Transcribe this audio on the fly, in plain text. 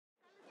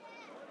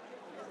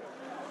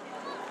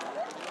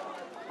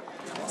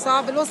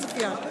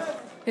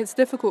It's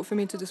difficult for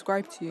me to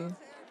describe to you.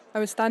 I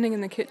was standing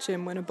in the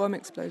kitchen when a bomb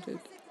exploded.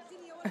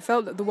 I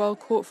felt that the world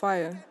caught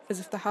fire, as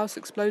if the house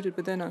exploded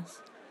within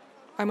us.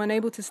 I'm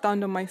unable to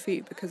stand on my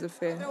feet because of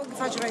fear.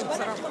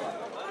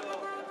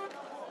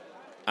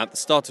 At the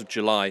start of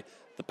July,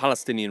 the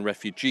Palestinian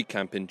refugee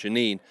camp in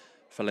Jenin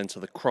fell into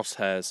the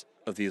crosshairs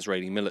of the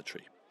Israeli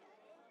military.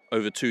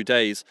 Over 2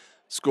 days,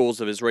 scores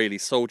of Israeli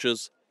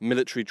soldiers,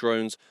 military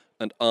drones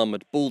and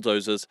armoured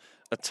bulldozers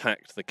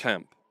attacked the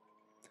camp.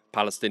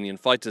 Palestinian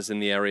fighters in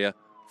the area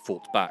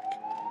fought back.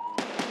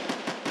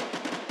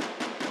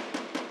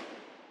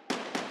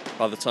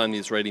 By the time the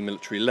Israeli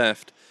military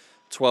left,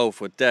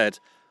 12 were dead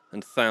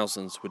and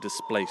thousands were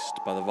displaced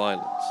by the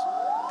violence.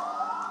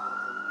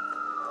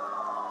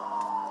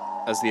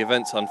 As the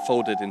events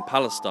unfolded in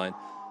Palestine,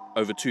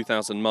 over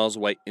 2,000 miles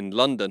away in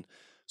London,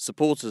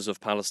 supporters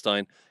of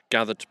Palestine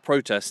gathered to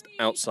protest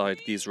outside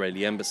the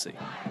Israeli embassy.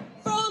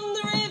 From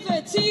the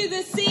river to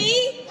the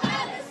sea,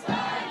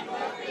 Palestine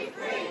will be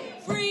free.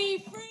 Free,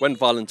 free. When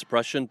violent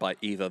oppression by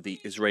either the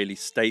Israeli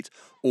state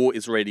or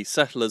Israeli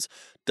settlers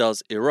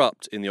does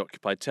erupt in the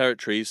occupied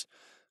territories,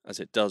 as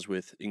it does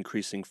with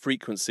increasing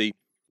frequency,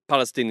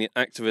 Palestinian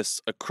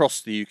activists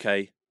across the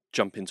UK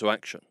jump into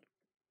action.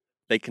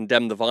 They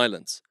condemn the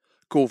violence,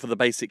 call for the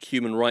basic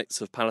human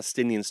rights of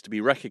Palestinians to be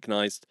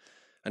recognised,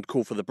 and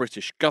call for the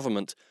British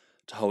government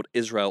to hold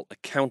Israel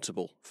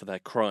accountable for their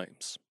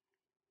crimes.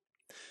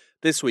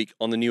 This week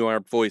on The New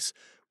Arab Voice,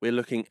 we're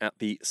looking at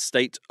the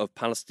state of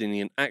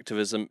Palestinian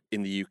activism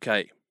in the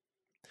UK.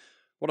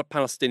 What are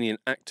Palestinian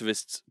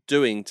activists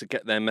doing to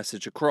get their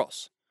message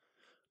across?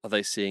 Are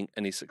they seeing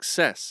any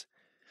success?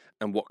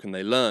 And what can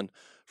they learn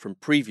from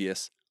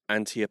previous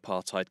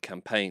anti-apartheid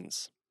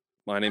campaigns?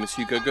 My name is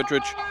Hugo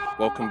Goodridge.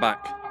 Welcome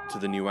back to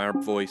The New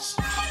Arab Voice.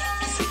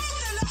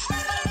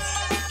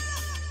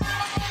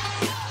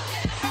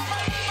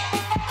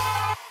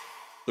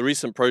 The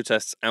recent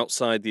protests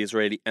outside the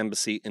Israeli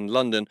embassy in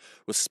London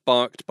were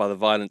sparked by the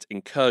violent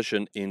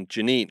incursion in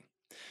Jenin.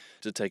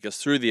 To take us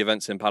through the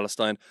events in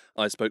Palestine,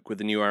 I spoke with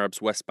the New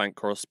Arab's West Bank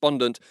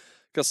correspondent,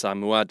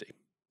 Qassam Muadi.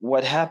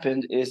 What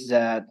happened is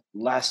that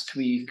last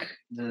week,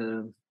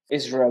 the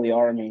Israeli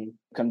army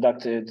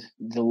conducted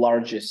the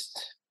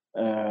largest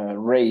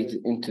raid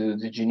into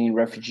the Jenin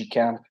refugee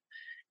camp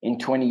in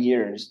 20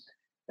 years,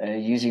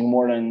 using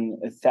more than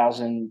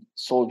 1,000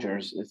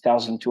 soldiers,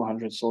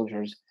 1,200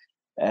 soldiers,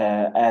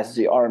 as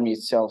the army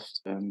itself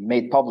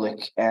made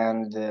public,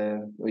 and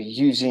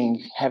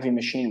using heavy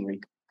machinery,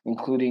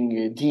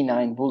 including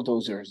D9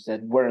 bulldozers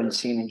that weren't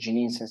seen in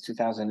Jenin since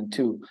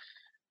 2002,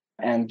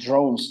 and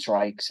drone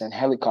strikes and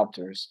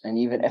helicopters, and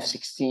even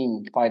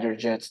F-16 fighter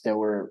jets that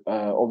were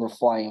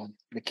overflying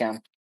the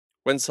camp.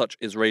 When such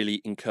Israeli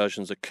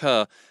incursions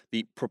occur,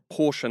 the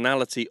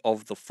proportionality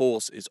of the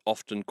force is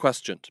often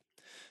questioned.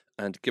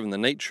 And given the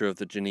nature of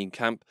the Jenin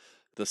camp,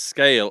 the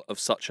scale of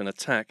such an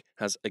attack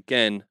has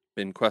again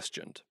been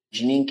questioned.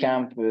 Jenin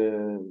camp,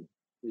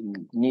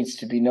 needs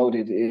to be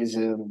noted, is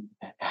a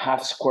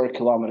half square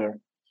kilometer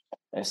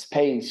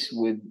space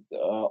with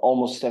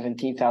almost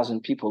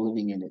 17,000 people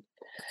living in it.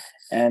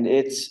 And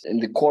it's in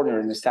the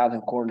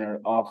southern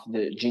corner of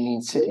the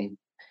Jenin city.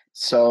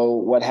 So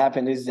what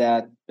happened is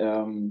that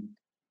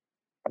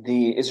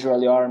the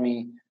Israeli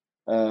army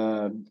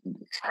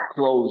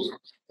closed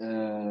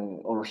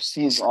or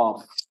sealed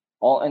off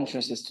all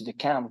entrances to the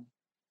camp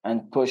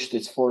and pushed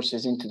its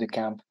forces into the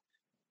camp.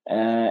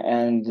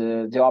 And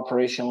the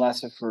operation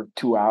lasted for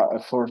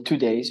 2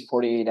 days,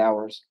 48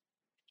 hours,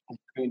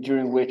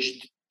 during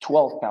which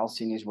 12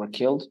 Palestinians were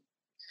killed,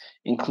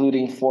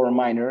 including 4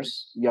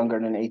 minors younger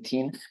than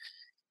 18,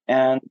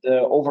 and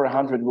over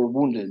 100 were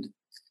wounded.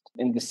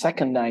 In the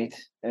second night,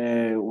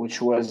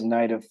 which was the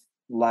night of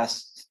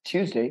last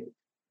Tuesday,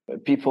 a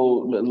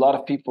lot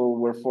of people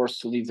were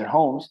forced to leave their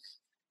homes.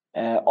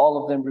 All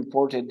of them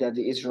reported that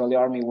the Israeli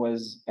army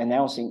was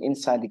announcing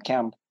inside the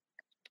camp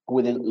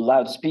with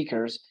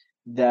loudspeakers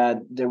that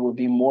there would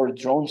be more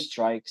drone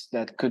strikes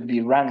that could be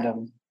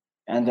random,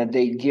 and that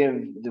they give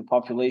the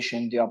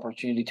population the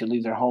opportunity to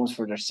leave their homes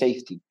for their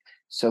safety.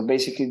 So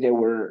basically, they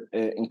were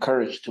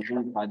encouraged to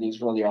leave by the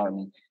Israeli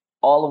army.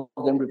 All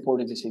of them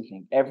reported the same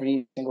thing.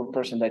 Every single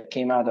person that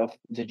came out of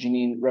the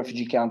Jenin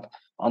refugee camp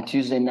on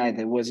Tuesday night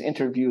that was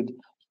interviewed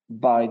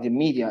by the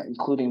media,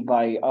 including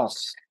by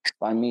us,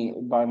 by me,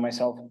 by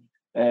myself,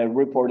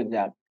 reported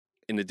that.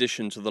 In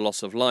addition to the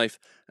loss of life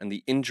and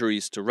the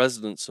injuries to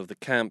residents of the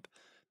camp,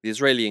 the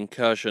Israeli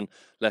incursion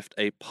left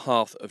a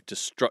path of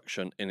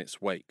destruction in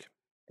its wake.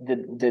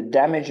 The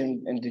damage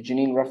in the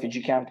Jenin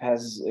refugee camp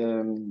has,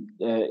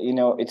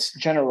 it's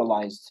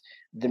generalized.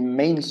 The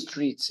main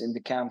streets in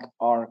the camp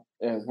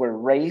were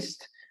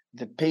razed.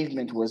 The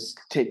pavement was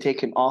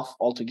taken off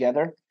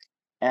altogether,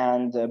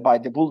 and by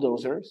the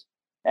bulldozers.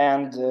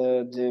 And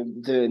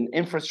the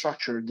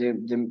infrastructure,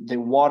 the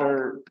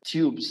water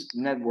tubes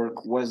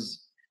network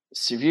was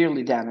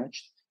severely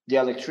damaged. The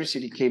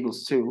electricity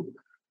cables too.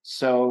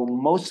 So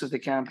most of the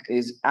camp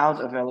is out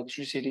of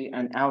electricity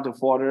and out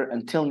of water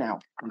until now,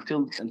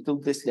 until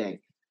this day.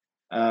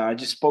 I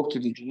just spoke to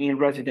the Jenin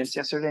residents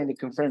yesterday, and they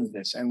confirmed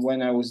this. And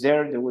when I was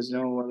there was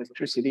no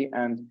electricity,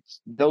 and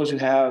those who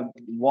have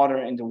water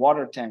in the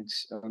water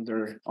tanks on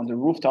the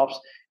rooftops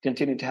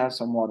continue to have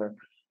some water.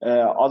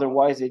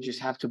 Otherwise, they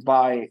just have to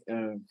buy,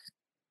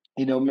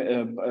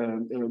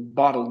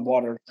 bottled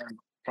water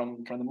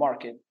from the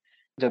market.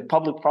 The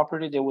public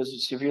property there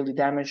was severely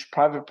damaged.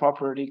 Private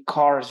property,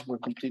 cars were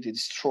completely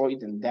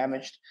destroyed and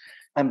damaged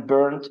and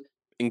burned.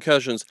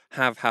 Incursions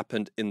have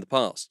happened in the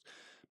past,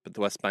 but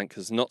the West Bank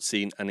has not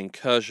seen an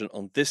incursion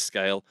on this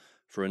scale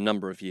for a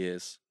number of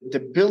years. The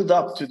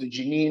build-up to the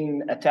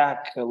Jenin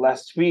attack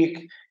last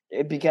week,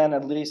 it began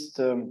at least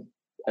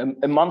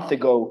a month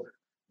ago,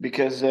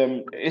 because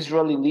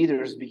Israeli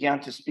leaders began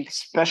to speak,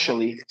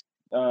 especially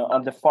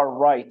on the far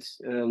right,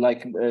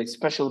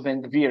 especially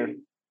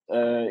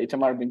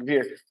Itamar Ben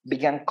Gvir,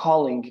 began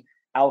calling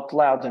out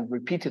loud and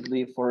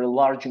repeatedly for a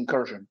large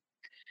incursion.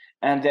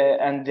 And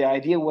the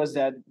idea was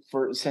that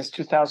since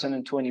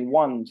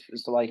 2021,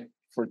 so like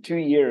for 2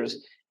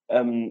 years,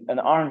 an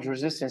armed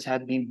resistance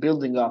had been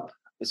building up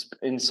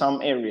in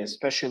some areas,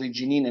 especially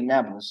Jenin and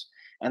Nablus.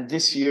 And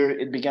this year,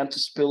 it began to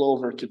spill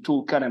over to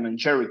Tulkarem and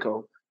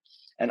Jericho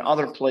and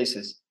other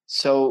places.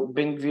 So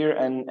Ben Gvir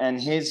and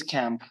his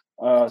camp,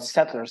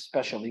 settlers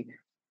especially,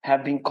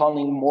 have been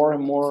calling more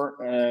and more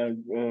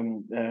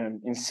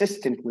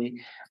insistently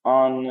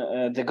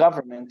on the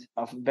government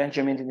of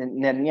Benjamin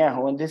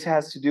Netanyahu. And this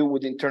has to do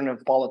with internal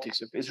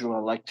politics of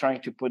Israel, like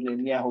trying to put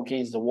Netanyahu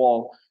against the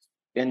wall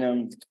in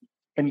an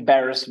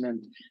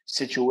embarrassment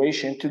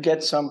situation to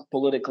get some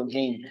political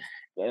gain.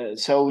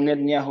 So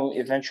Netanyahu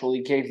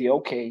eventually gave the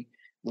okay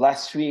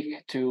last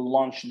week to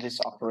launch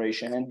this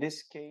operation. And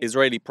this case,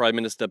 Israeli Prime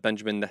Minister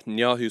Benjamin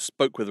Netanyahu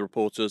spoke with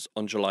reporters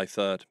on July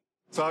 3rd.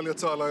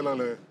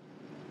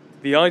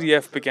 The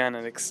IDF began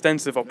an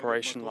extensive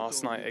operation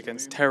last night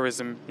against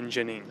terrorism in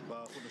Jenin.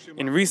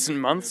 In recent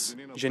months,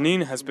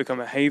 Jenin has become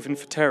a haven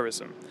for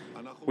terrorism.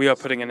 We are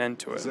putting an end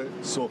to it.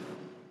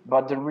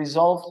 But the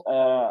result,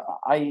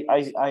 I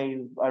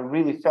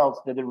really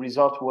felt that the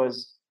result was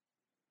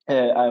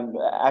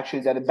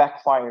actually that it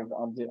backfired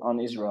on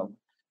Israel,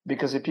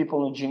 because the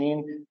people in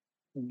Jenin,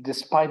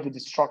 despite the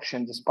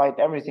destruction, despite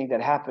everything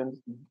that happened,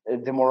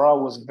 the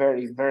morale was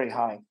very, very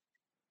high.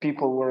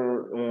 People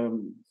were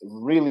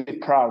really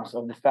proud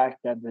of the fact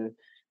that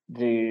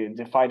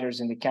the fighters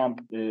in the camp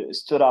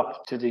stood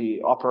up to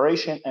the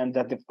operation, and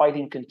that the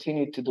fighting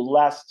continued to the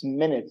last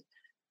minute.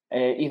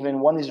 Even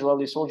one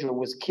Israeli soldier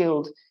was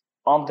killed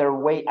on their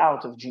way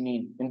out of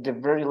Jenin in the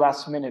very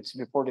last minutes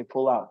before they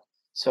pull out.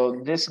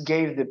 So this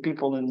gave the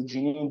people in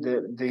Jenin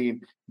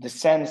the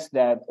sense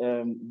that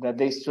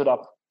they stood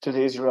up to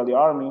the Israeli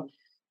army.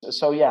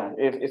 So yeah,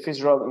 if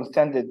Israel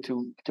intended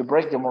to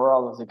break the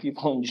morale of the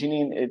people in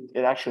Jenin,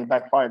 it actually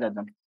backfired at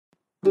them.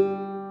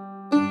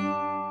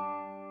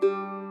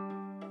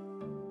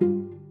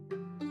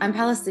 I'm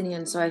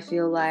Palestinian, so I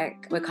feel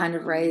like we're kind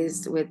of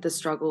raised with the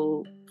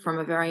struggle from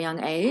a very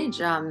young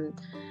age.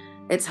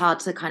 It's hard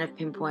to kind of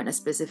pinpoint a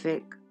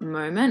specific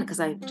moment, because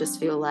I just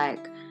feel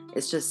like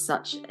it's just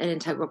such an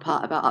integral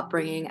part of our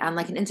upbringing, and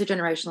like an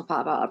intergenerational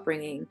part of our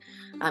upbringing.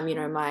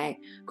 My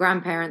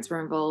grandparents were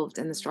involved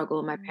in the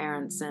struggle, my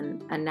parents,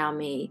 and now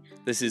me.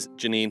 This is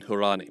Jenin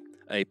Hourani,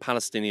 a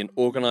Palestinian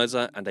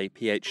organiser and a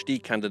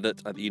PhD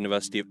candidate at the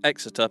University of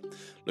Exeter,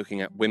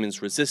 looking at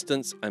women's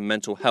resistance and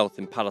mental health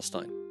in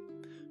Palestine.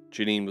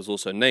 Jenin was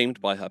also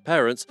named by her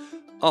parents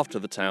after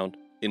the town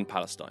in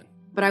Palestine.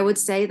 But I would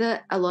say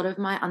that a lot of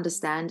my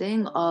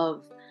understanding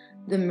of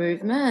the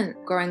movement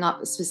growing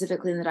up,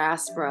 specifically in the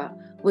diaspora,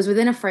 was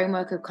within a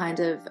framework of kind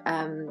of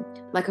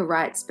like a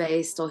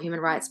rights-based or human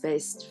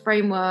rights-based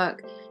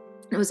framework.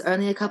 It was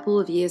only a couple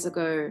of years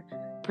ago,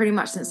 pretty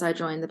much since I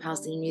joined the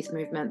Palestinian youth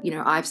movement,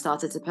 I've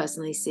started to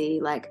personally see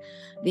like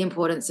the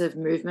importance of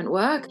movement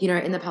work.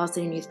 In the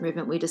Palestinian youth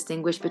movement, we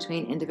distinguish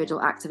between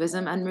individual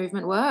activism and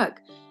movement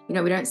work.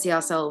 We don't see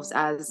ourselves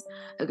as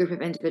a group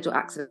of individual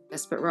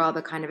activists, but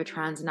rather kind of a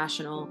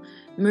transnational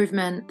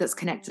movement that's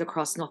connected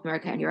across North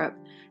America and Europe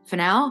for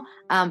now,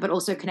 but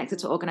also connected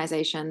to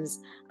organizations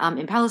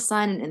in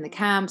Palestine and in the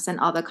camps and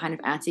other kind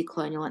of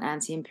anti-colonial and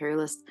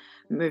anti-imperialist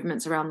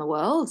movements around the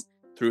world.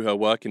 Through her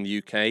work in the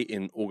UK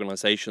in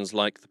organisations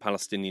like the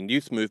Palestinian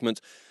Youth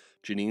Movement,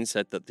 Jenin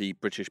said that the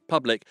British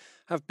public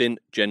have been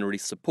generally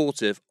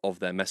supportive of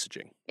their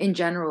messaging. In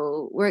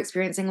general, we're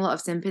experiencing a lot of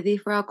sympathy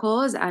for our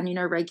cause,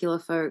 and, regular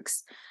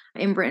folks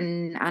in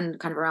Britain and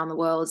kind of around the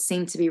world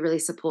seem to be really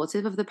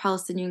supportive of the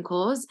Palestinian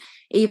cause,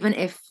 even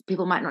if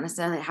people might not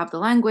necessarily have the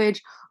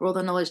language or all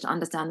the knowledge to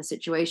understand the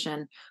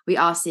situation. We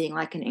are seeing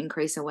like an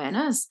increased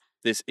awareness.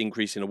 This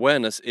increase in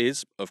awareness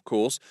is, of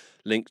course,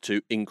 linked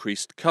to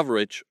increased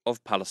coverage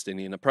of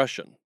Palestinian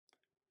oppression.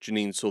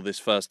 Jenin saw this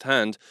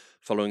firsthand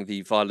following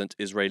the violent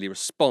Israeli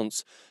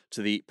response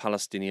to the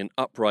Palestinian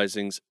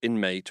uprisings in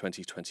May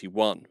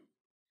 2021.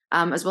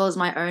 As well as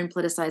my own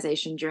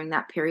politicization during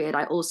that period,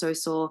 I also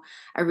saw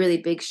a really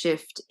big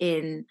shift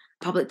in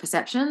public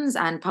perceptions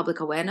and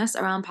public awareness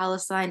around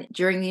Palestine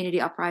during the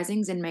Unity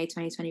uprisings in May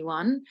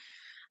 2021.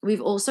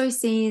 We've also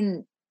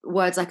seen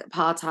words like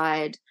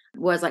apartheid,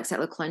 words like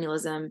settler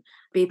colonialism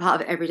be part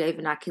of everyday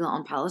vernacular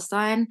on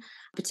Palestine,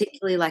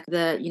 particularly like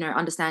the,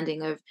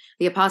 understanding of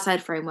the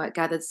apartheid framework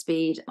gathered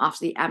speed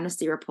after the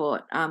Amnesty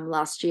report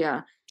last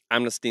year.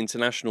 Amnesty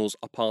International's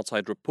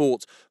apartheid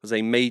report was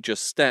a major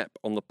step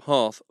on the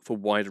path for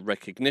wider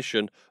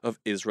recognition of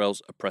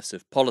Israel's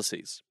oppressive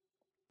policies.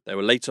 They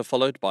were later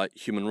followed by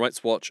Human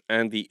Rights Watch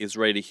and the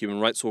Israeli human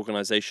rights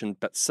organization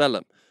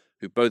B'Tselem,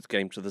 who both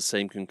came to the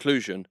same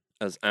conclusion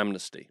as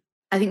Amnesty.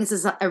 I think this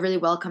is a really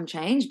welcome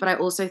change, but I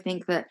also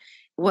think that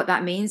what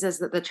that means is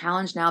that the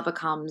challenge now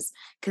becomes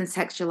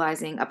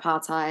contextualizing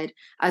apartheid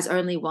as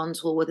only one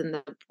tool within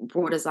the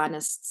broader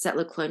Zionist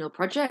settler colonial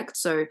project.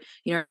 So,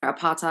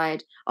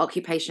 apartheid,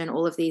 occupation,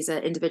 all of these are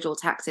individual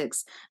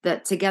tactics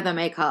that together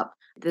make up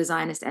the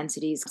Zionist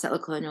entity's settler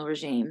colonial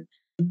regime.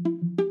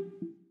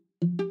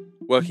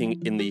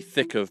 Working in the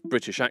thick of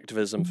British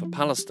activism for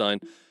Palestine,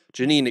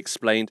 Jenin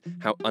explained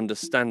how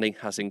understanding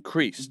has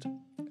increased.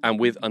 And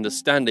with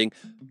understanding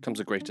comes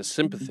a greater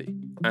sympathy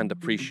and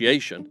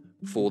appreciation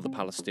for the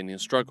Palestinian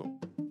struggle.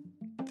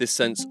 This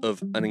sense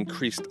of an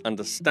increased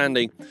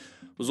understanding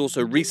was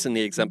also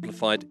recently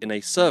exemplified in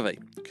a survey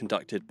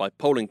conducted by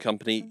polling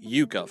company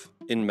YouGov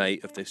in May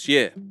of this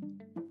year.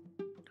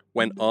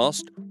 When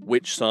asked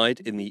which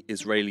side in the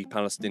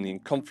Israeli-Palestinian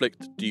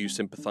conflict do you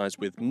sympathise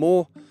with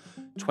more,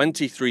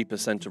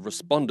 23% of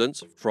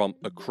respondents from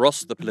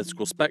across the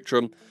political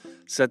spectrum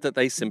said that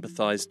they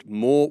sympathised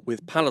more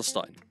with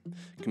Palestine,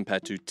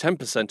 compared to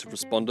 10% of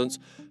respondents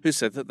who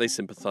said that they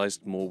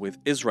sympathised more with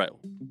Israel.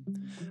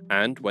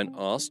 And when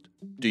asked,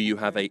 do you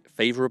have a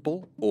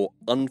favourable or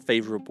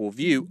unfavourable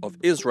view of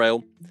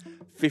Israel,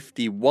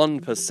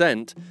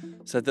 51%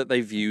 said that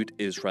they viewed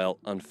Israel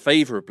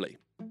unfavourably,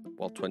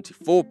 while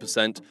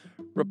 24%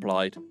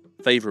 replied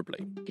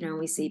favourably.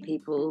 We see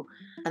people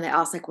and they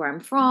ask like where I'm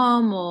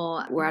from,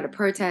 or we're at a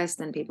protest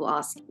and people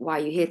ask why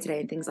are you here today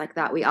and things like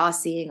that. We are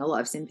seeing a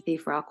lot of sympathy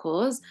for our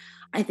cause.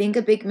 I think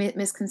a big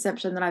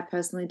misconception that I've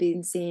personally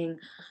been seeing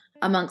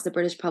amongst the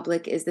British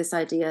public is this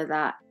idea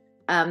that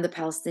the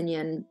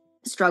Palestinian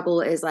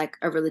struggle is like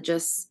a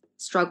religious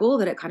struggle,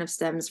 that it kind of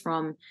stems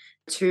from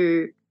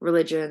two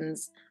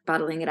religions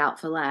battling it out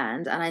for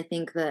land. And I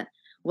think that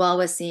while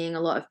we're seeing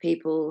a lot of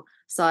people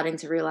starting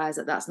to realize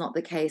that that's not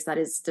the case, that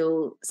is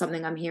still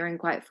something I'm hearing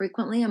quite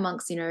frequently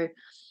amongst, your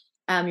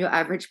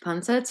average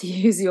punter, to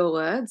use your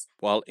words.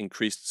 While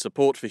increased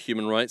support for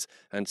human rights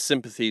and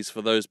sympathies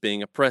for those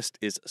being oppressed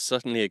is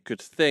certainly a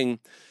good thing,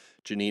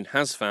 Jenin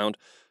has found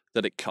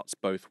that it cuts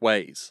both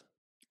ways.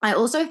 I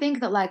also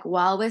think that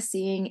while we're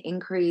seeing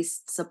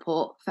increased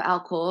support for our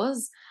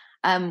cause,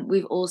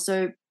 we've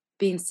also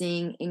been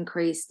seeing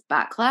increased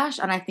backlash.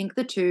 And I think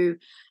the two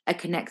are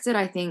connected.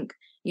 I think,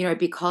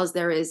 because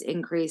there is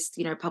increased,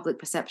 public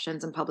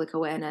perceptions and public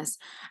awareness.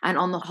 And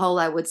on the whole,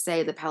 I would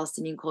say the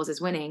Palestinian cause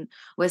is winning.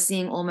 We're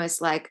seeing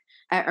almost like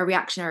a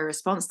reactionary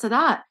response to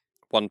that.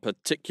 One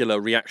particular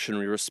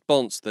reactionary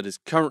response that is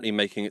currently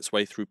making its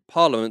way through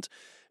Parliament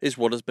is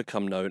what has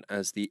become known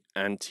as the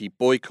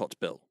anti-boycott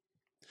bill.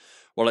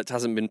 While it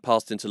hasn't been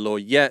passed into law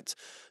yet,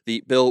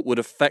 the bill would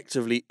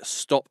effectively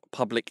stop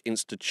public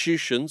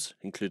institutions,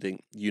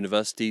 including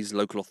universities,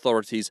 local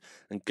authorities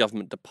and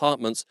government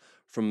departments,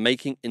 from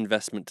making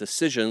investment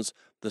decisions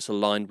that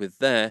align with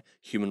their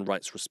human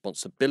rights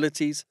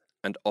responsibilities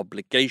and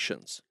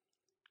obligations.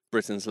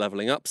 Britain's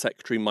Levelling Up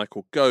Secretary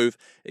Michael Gove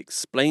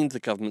explained the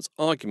government's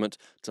argument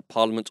to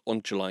Parliament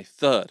on July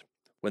 3rd,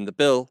 when the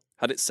bill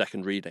had its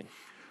second reading.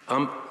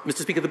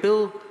 Mr. Speaker, the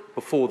bill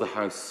before the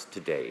House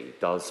today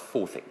does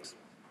four things.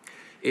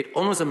 It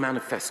honours a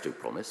manifesto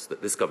promise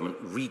that this government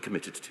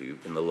recommitted to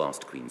in the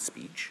last Queen's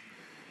speech.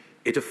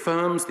 It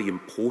affirms the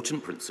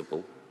important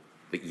principle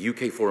that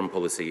UK foreign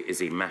policy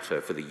is a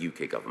matter for the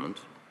UK government.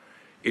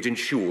 It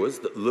ensures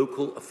that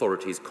local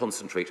authorities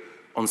concentrate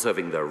on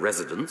serving their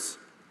residents,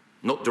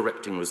 not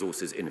directing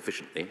resources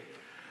inefficiently.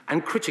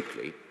 And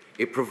critically,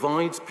 it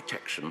provides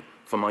protection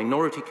for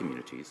minority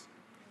communities,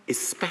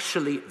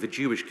 especially the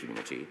Jewish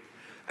community,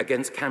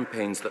 against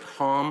campaigns that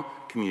harm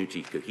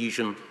community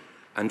cohesion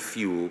and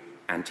fuel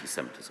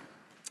anti-Semitism.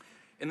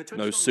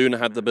 No sooner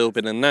had the bill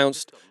been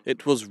announced,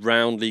 it was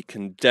roundly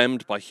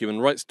condemned by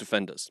human rights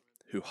defenders,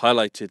 who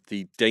highlighted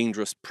the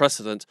dangerous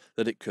precedent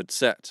that it could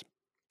set.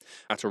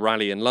 At a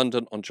rally in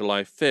London on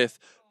July 5th,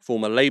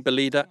 former Labour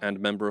leader and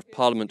Member of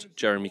Parliament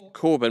Jeremy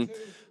Corbyn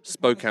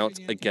spoke out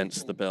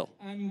against the bill.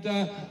 And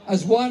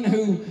as one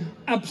who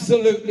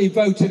absolutely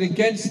voted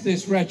against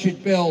this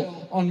wretched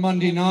bill on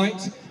Monday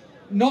night,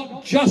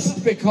 not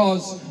just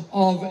because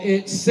of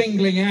its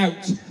singling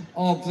out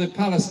of the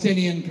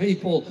Palestinian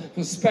people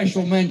for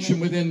special mention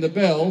within the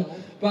bill,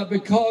 but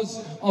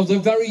because of the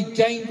very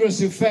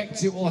dangerous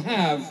effects it will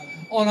have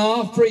on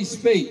our free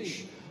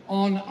speech,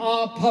 on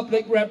our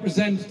public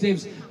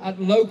representatives at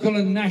local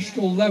and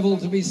national level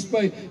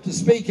to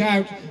speak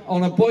out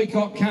on a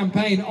boycott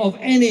campaign of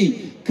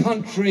any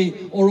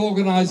country or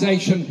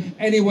organisation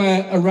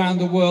anywhere around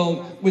the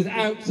world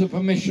without the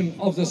permission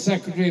of the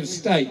Secretary of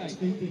State.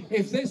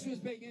 If this was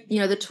being...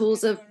 the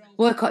tools of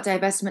Boycott,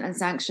 divestment, and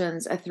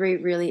sanctions are three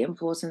really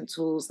important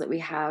tools that we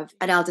have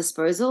at our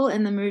disposal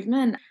in the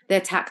movement.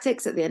 They're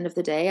tactics at the end of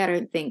the day. I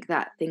don't think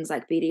that things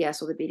like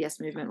BDS or the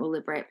BDS movement will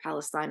liberate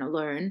Palestine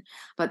alone,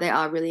 but they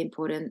are really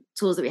important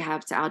tools that we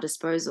have to our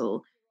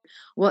disposal.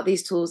 What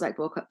these tools like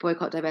boycott,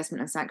 divestment,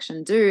 and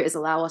sanction do is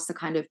allow us to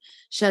kind of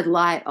shed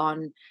light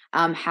on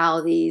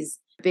how these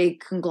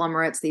big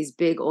conglomerates, these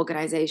big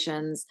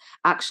organizations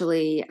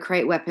actually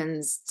create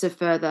weapons to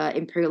further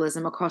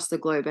imperialism across the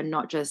globe and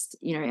not just,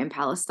 in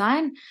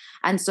Palestine.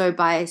 And so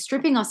by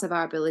stripping us of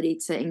our ability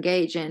to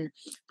engage in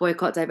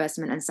boycott,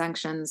 divestment, and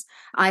sanctions,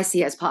 I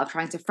see it as part of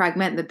trying to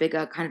fragment the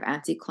bigger kind of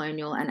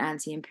anti-colonial and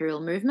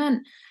anti-imperial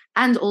movement.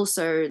 And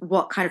also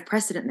what kind of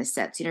precedent this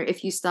sets.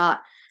 If you start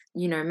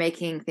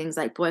making things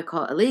like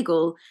boycott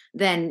illegal,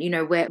 then,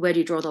 where do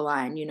you draw the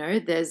line?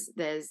 There's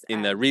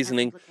In their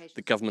reasoning,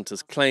 the government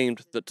has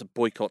claimed that to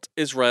boycott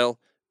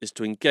Israel is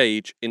to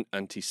engage in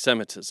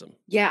anti-Semitism.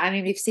 Yeah, I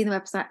mean, we've seen the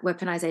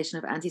weaponization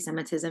of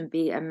anti-Semitism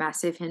be a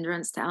massive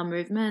hindrance to our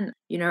movement.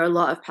 A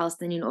lot of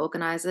Palestinian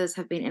organizers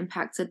have been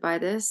impacted by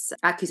this.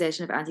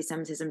 Accusation of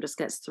anti-Semitism just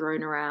gets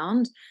thrown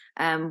around,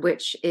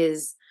 which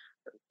is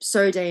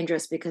so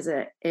dangerous because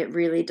it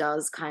really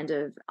does kind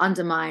of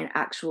undermine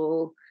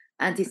actual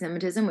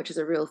anti-Semitism, which is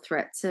a real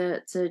threat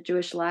to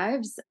Jewish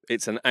lives.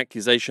 It's an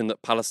accusation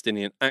that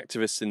Palestinian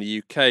activists in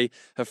the UK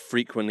have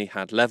frequently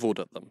had levelled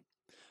at them,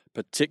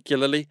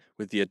 particularly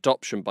with the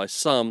adoption by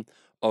some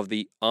of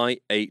the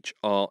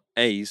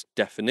IHRA's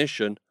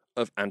definition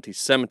of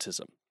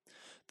anti-Semitism,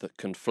 that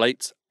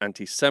conflates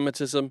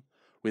anti-Semitism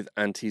with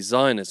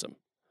anti-Zionism,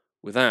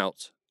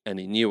 without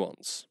any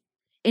nuance.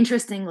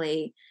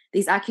 Interestingly,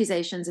 these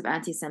accusations of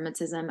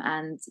anti-Semitism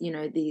and,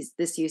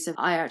 this use of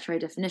IHRA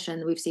definition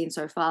that we've seen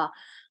so far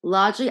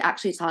largely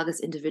actually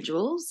targets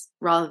individuals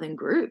rather than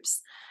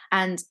groups.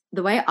 And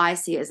the way I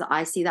see it is that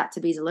I see that to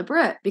be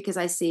deliberate, because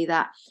I see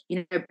that,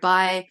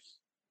 by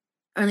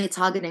only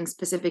targeting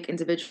specific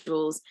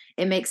individuals,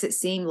 it makes it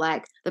seem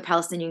like the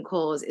Palestinian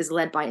cause is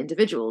led by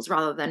individuals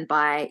rather than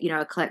by,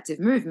 a collective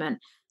movement.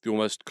 The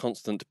almost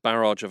constant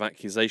barrage of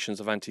accusations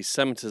of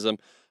anti-Semitism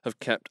have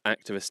kept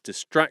activists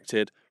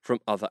distracted from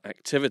other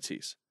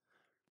activities,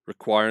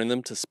 requiring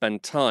them to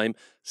spend time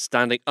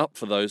standing up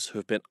for those who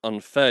have been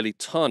unfairly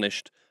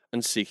tarnished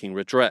and seeking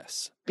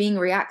redress. Being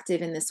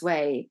reactive in this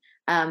way,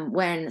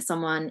 when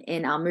someone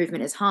in our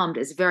movement is harmed,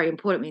 is very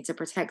important to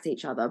protect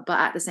each other. But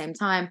at the same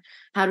time,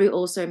 how do we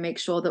also make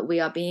sure that we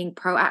are being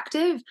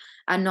proactive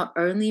and not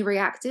only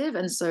reactive?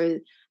 And so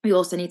we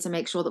also need to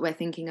make sure that we're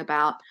thinking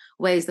about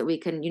ways that we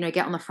can,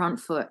 get on the front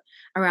foot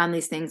around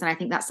these things. And I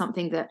think that's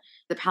something that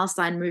the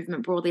Palestine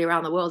movement broadly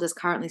around the world is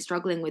currently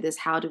struggling with, is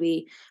how do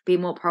we be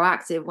more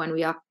proactive when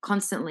we are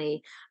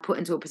constantly put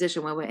into a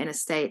position where we're in a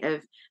state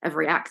of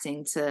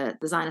reacting to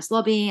the Zionist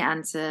lobby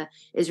and to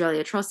Israeli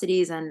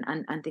atrocities and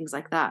things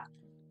like that.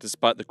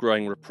 Despite the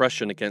growing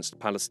repression against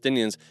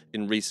Palestinians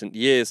in recent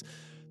years,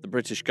 the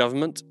British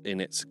government,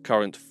 in its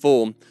current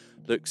form,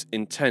 looks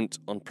intent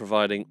on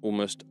providing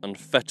almost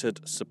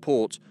unfettered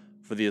support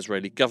for the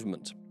Israeli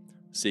government,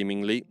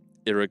 seemingly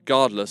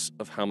irregardless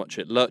of how much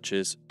it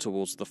lurches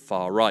towards the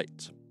far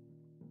right.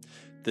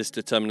 This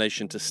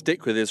determination to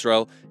stick with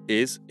Israel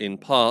is, in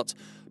part,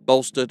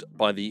 bolstered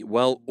by the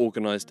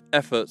well-organised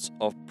efforts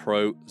of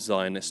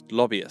pro-Zionist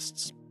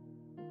lobbyists.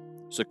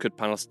 So could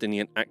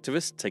Palestinian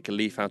activists take a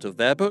leaf out of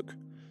their book?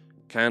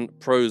 Can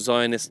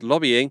pro-Zionist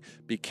lobbying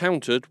be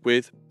countered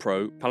with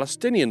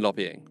pro-Palestinian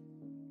lobbying?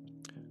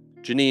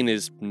 Jenin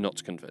is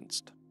not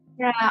convinced.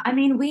 Yeah, I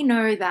mean, we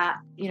know that,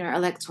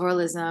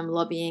 electoralism,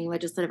 lobbying,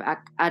 legislative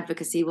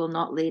advocacy will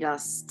not lead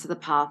us to the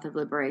path of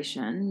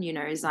liberation.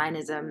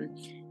 Zionism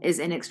is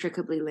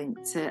inextricably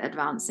linked to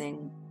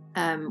advancing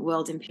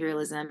world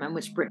imperialism, and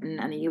which Britain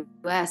and the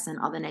US and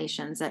other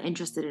nations are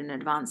interested in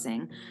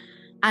advancing.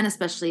 And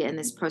especially in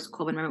this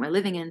post-Corbyn moment we're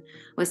living in,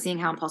 we're seeing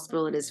how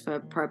impossible it is for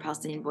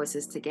pro-Palestinian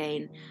voices to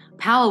gain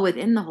power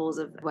within the halls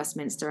of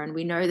Westminster. And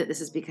we know that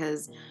this is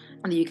because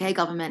the UK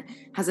government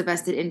has a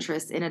vested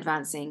interest in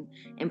advancing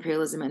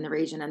imperialism in the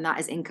region, and that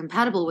is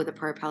incompatible with a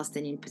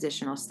pro-Palestinian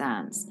position or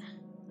stance.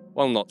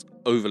 While not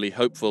overly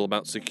hopeful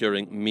about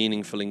securing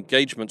meaningful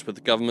engagement with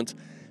the government,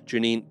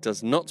 Jenin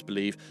does not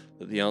believe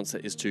that the answer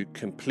is to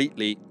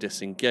completely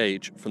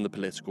disengage from the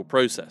political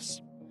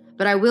process.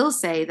 But I will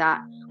say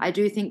that I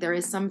do think there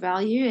is some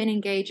value in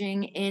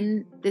engaging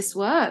in this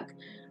work.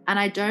 And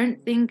I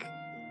don't think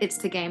it's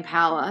to gain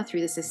power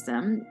through the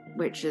system,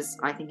 which is,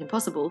 I think,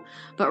 impossible,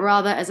 but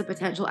rather as a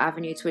potential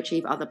avenue to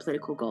achieve other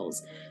political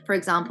goals. For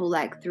example,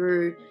 like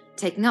through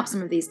taking up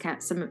some of these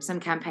some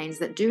campaigns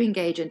that do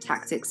engage in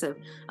tactics of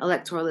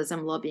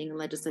electoralism, lobbying, and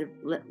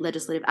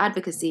legislative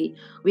advocacy,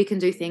 we can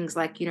do things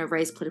like,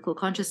 raise political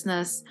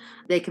consciousness.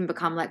 They can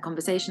become like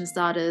conversation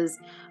starters.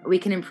 We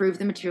can improve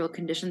the material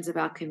conditions of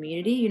our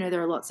community.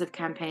 There are lots of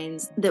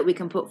campaigns that we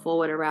can put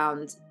forward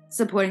around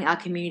supporting our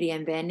community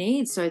and their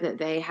needs so that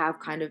they have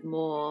kind of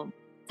more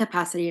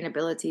capacity and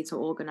ability to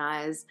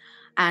organize.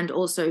 And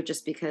also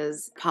just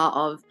because part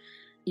of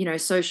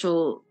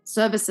social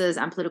services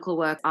and political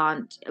work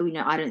aren't,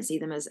 I don't see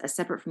them as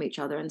separate from each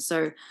other. And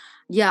so,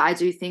 yeah, I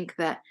do think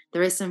that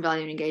there is some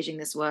value in engaging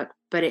this work,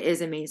 but it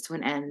is a means to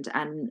an end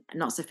and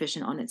not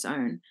sufficient on its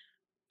own.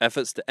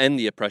 Efforts to end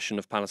the oppression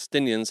of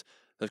Palestinians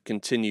have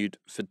continued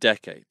for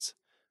decades,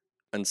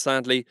 and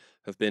sadly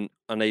have been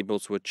unable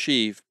to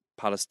achieve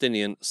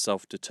Palestinian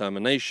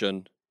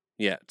self-determination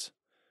yet.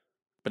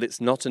 But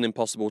it's not an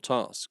impossible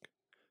task.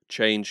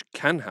 Change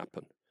can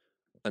happen,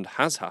 and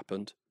has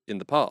happened in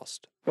the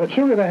past. But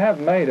surely they have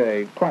made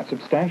a quite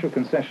substantial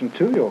concession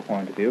to your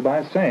point of view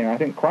by saying, I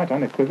think quite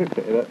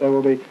unequivocally, that there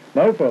will be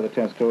no further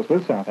test tours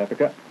with South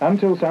Africa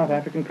until South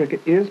African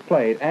cricket is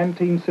played and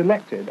teams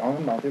selected on a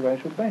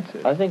multiracial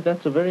basis. I think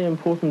that's a very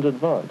important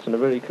advance and a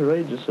very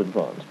courageous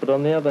advance. But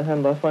on the other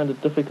hand, I find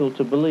it difficult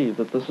to believe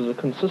that this is a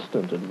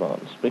consistent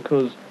advance,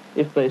 because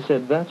if they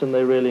said that and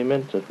they really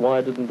meant it,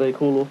 why didn't they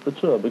call off the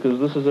tour? Because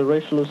this is a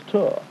racialist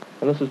tour,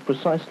 and this is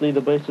precisely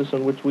the basis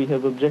on which we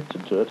have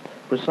objected to it,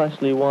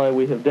 precisely why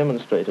we have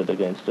demonstrated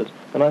against it,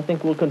 and I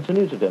think we'll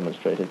continue to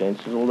demonstrate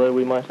against it, although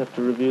we might have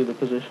to review the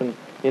position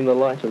in the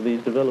light of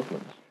these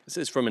developments. This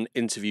is from an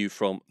interview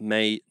from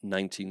May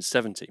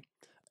 1970,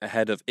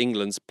 ahead of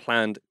England's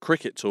planned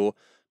cricket tour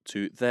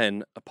to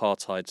then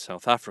apartheid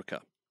South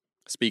Africa.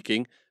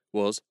 Speaking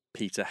was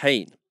Peter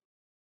Hain.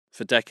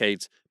 For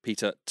decades,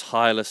 Peter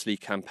tirelessly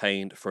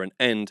campaigned for an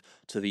end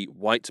to the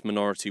white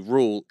minority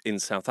rule in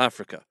South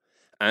Africa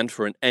and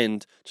for an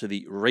end to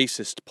the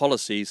racist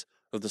policies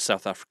of the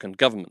South African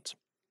government,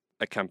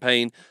 a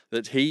campaign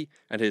that he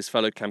and his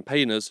fellow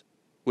campaigners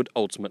would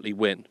ultimately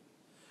win.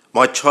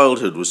 My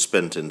childhood was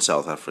spent in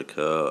South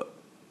Africa,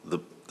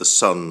 the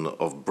son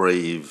of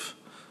brave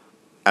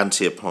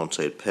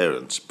anti-apartheid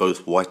parents,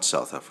 both white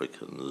South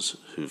Africans,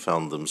 who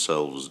found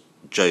themselves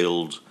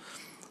jailed,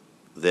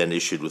 then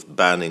issued with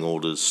banning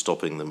orders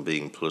stopping them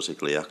being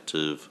politically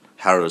active,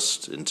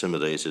 harassed,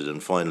 intimidated,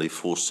 and finally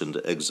forced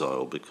into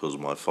exile because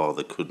my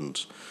father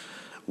couldn't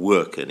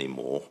work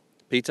anymore.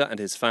 Peter and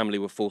his family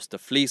were forced to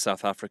flee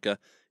South Africa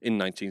in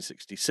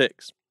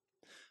 1966.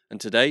 And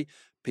today,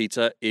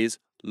 Peter is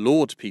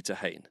Lord Peter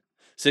Hain,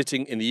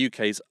 sitting in the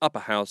UK's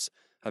upper house,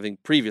 having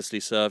previously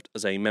served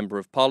as a Member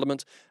of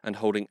Parliament and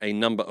holding a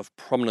number of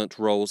prominent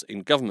roles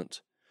in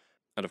government,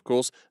 and of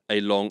course, a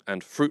long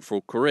and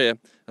fruitful career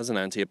as an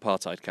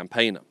anti-apartheid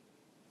campaigner.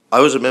 I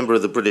was a member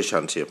of the British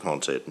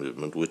anti-apartheid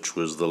movement, which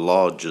was the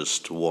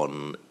largest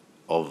one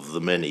of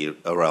the many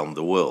around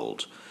the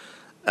world.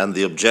 And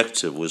the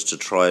objective was to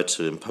try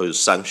to impose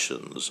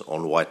sanctions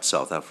on white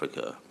South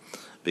Africa,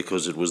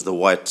 because it was the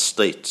white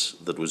state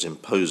that was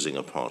imposing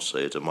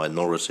apartheid, a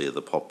minority of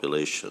the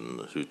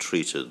population who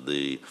treated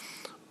the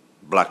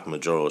black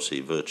majority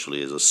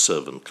virtually as a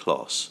servant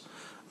class.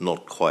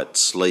 Not quite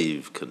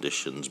slave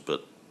conditions,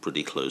 but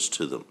pretty close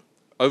to them.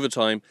 Over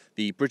time,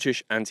 the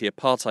British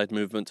anti-apartheid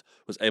movement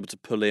was able to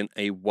pull in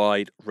a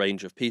wide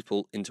range of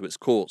people into its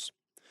cause,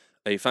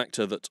 a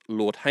factor that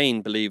Lord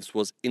Hain believes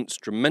was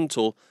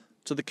instrumental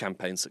to the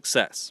campaign's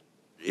success.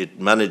 It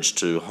managed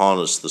to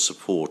harness the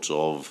support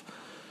of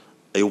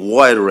a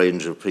wide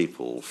range of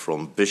people,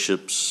 from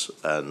bishops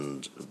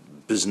and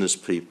business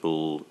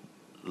people,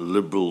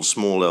 liberals,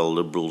 small L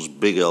liberals,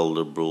 big L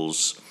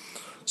liberals,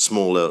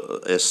 small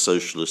S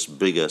socialists,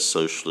 big S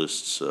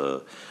socialists,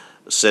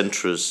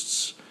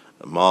 centrists,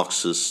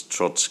 Marxists,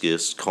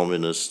 Trotskyists,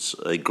 communists,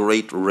 a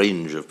great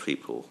range of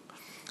people.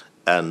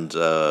 And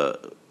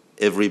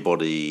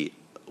everybody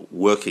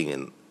working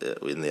in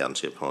the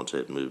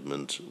anti-apartheid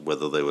movement,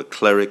 whether they were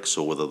clerics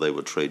or whether they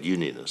were trade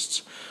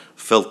unionists,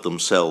 felt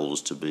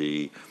themselves to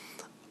be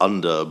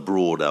under a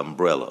broad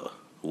umbrella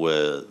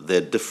where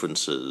their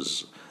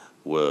differences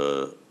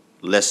were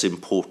less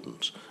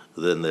important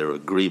than their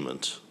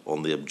agreement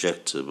on the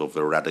objective of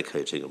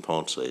eradicating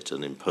apartheid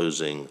and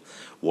imposing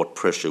what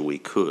pressure we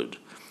could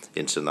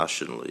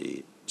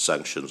internationally,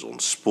 sanctions on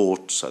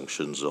sport,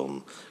 sanctions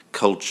on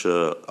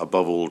culture,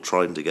 above all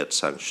trying to get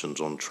sanctions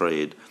on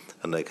trade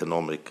and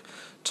economic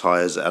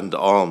ties and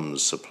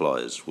arms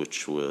supplies,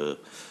 which were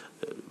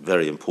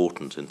very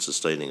important in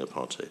sustaining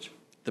apartheid.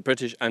 The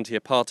British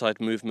anti-apartheid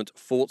movement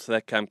fought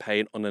their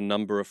campaign on a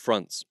number of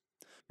fronts.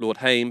 Lord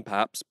Hain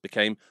perhaps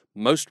became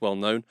most well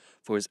known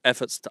for his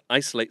efforts to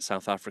isolate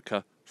South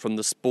Africa from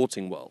the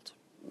sporting world.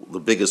 The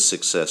biggest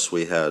success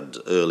we had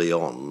early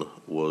on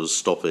was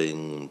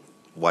stopping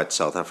white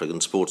South African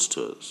sports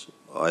tours.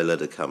 I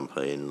led a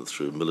campaign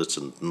through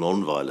militant,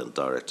 non-violent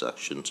direct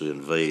action to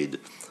invade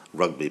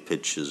rugby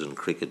pitches and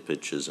cricket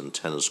pitches and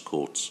tennis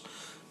courts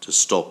to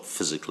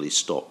physically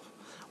stop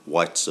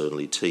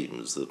whites-only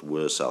teams that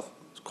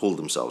called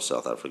themselves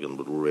South African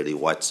but were really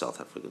white South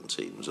African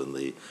teams. And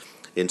the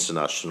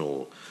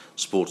international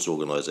sports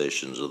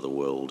organizations of the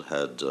world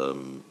had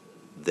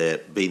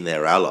been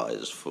their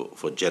allies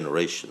for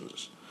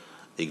generations,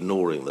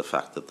 ignoring the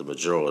fact that the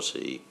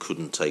majority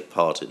couldn't take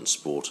part in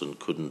sport and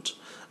couldn't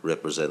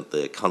represent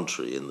their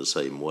country in the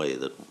same way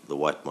that the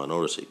white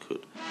minority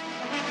could.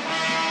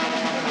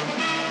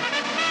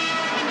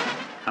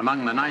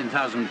 Among the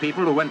 9,000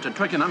 people who went to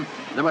Twickenham,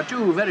 there were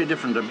two very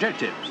different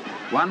objectives.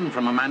 One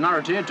from a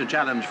minority to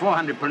challenge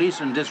 400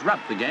 police and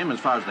disrupt the game as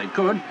far as they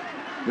could,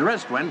 The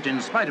rest went,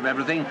 in spite of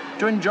everything,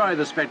 to enjoy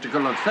the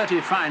spectacle of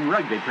 30 fine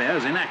rugby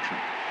players in action.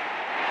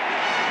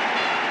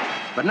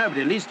 But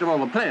nobody, least of all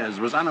the players,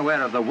 was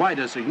unaware of the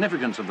wider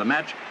significance of the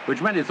match,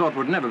 which many thought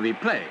would never be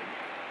played.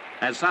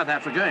 As South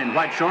Africa in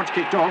white shorts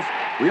kicked off,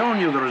 we all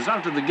knew the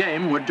result of the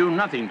game would do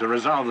nothing to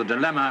resolve the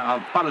dilemma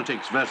of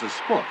politics versus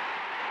sport.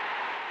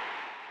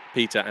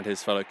 Peter and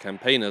his fellow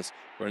campaigners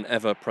were an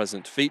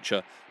ever-present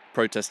feature,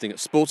 protesting at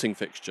sporting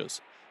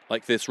fixtures,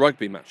 like this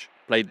rugby match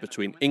played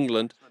between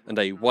England and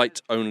a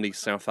white-only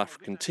South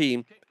African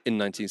team in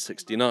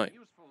 1969.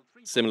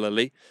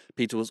 Similarly,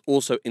 Peter was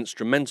also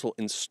instrumental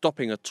in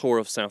stopping a tour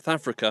of South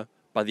Africa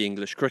by the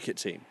English cricket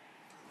team.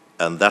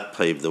 And that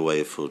paved the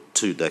way for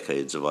 2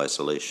 decades of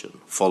isolation,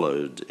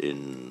 followed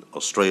in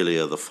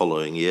Australia the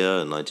following year,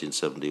 in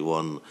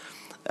 1971,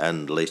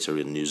 and later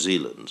in New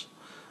Zealand,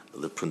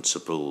 the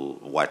principal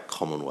white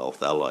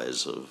Commonwealth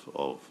allies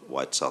of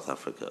white South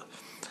Africa.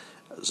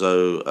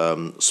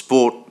 So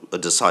sport, a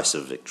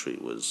decisive victory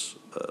was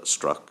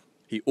struck.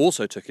 He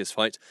also took his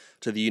fight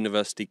to the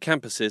university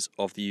campuses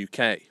of the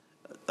UK.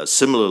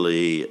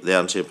 Similarly, the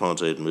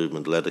anti-apartheid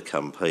movement led a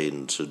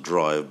campaign to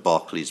drive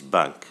Barclays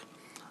Bank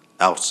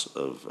out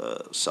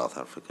of South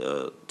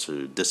Africa,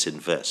 to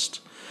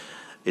disinvest,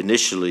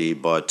 initially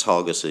by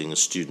targeting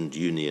student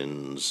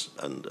unions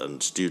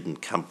and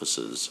student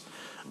campuses,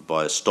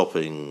 by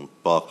stopping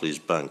Barclays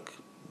Bank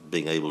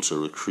being able to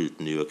recruit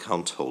new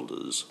account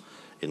holders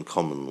in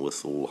common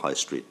with all high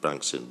street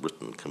banks in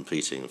Britain,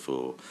 competing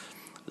for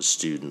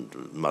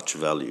much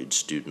valued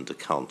student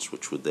accounts,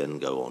 which would then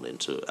go on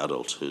into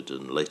adulthood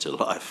and later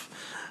life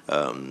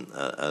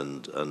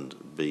and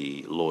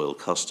be loyal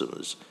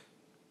customers.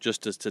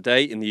 Just as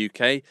today in the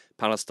UK,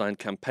 Palestine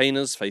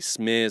campaigners face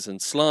smears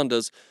and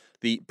slanders,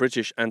 the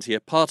British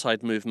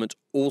anti-apartheid movement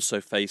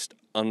also faced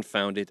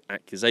unfounded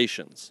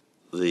accusations.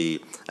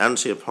 The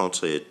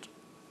anti-apartheid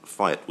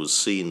fight was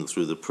seen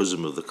through the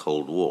prism of the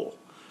Cold War.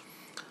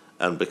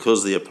 And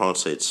because the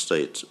apartheid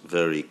state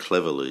very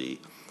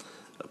cleverly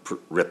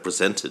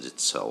represented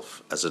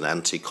itself as an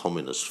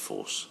anti-communist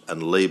force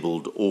and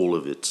labeled all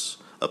of its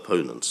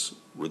opponents,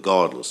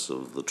 regardless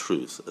of the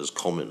truth, as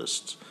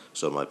communists.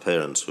 So my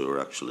parents, who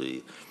were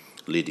actually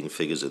leading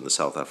figures in the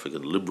South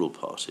African Liberal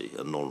Party,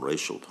 a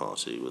non-racial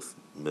party with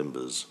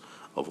members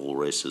of all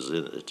races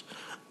in it,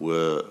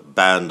 were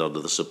banned under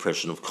the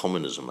Suppression of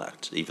Communism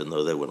Act, even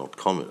though they were not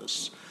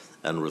communists,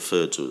 and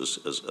referred to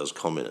as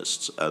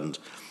communists. And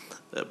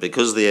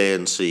because the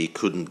ANC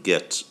couldn't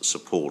get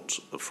support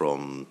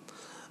from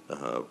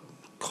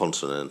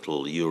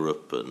continental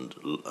Europe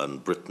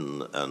and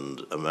Britain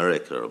and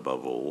America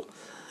above all,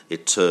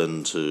 it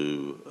turned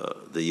to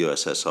the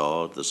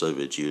USSR, the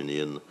Soviet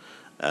Union,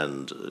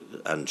 and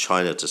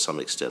China to some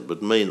extent,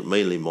 but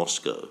mainly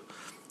Moscow.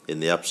 In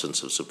the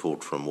absence of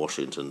support from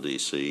Washington,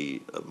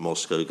 D.C.,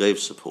 Moscow gave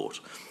support.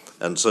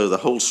 And so the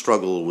whole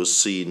struggle was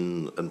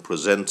seen and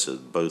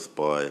presented both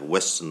by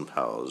Western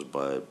powers,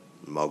 by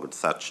Margaret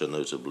Thatcher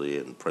notably,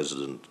 and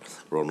President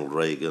Ronald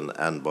Reagan,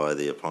 and by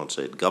the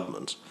apartheid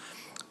government,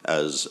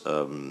 as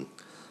a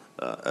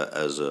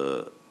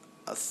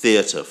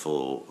theatre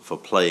for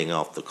playing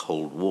out the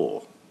Cold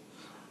War.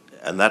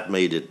 And that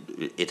made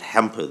it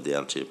hampered the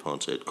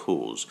anti-apartheid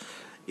cause.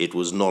 It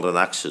was not an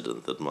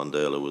accident that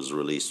Mandela was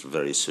released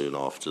very soon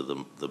after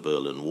the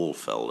Berlin Wall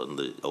fell and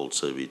the old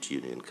Soviet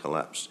Union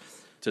collapsed.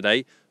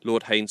 Today,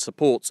 Lord Haines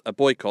supports a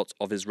boycott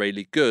of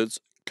Israeli goods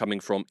coming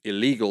from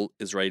illegal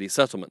Israeli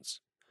settlements,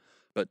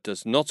 but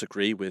does not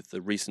agree with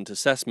the recent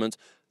assessment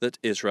that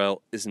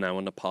Israel is now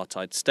an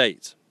apartheid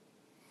state.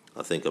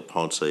 I think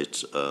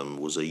apartheid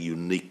was a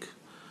unique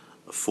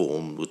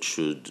form which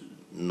should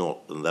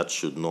not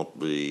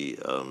be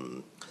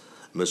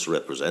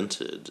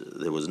misrepresented.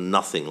 There was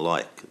nothing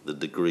like the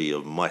degree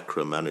of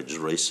micromanaged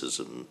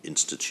racism,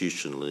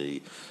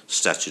 institutionally,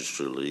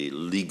 statutorily,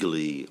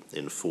 legally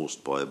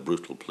enforced by a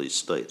brutal police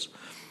state,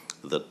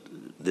 that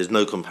there's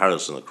no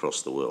comparison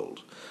across the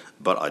world.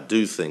 But I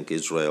do think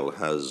Israel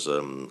has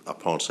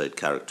apartheid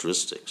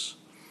characteristics,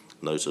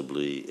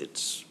 notably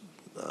its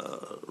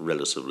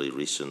relatively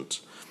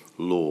recent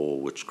law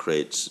which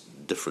creates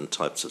different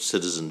types of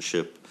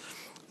citizenship,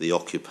 the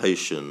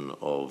occupation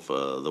of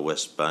the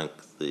West Bank,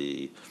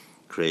 the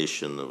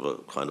creation of a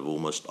kind of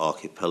almost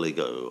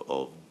archipelago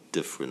of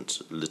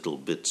different little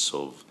bits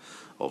of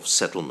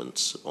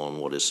settlements on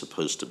what is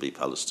supposed to be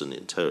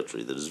Palestinian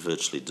territory that has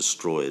virtually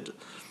destroyed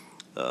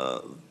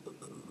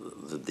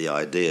the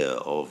idea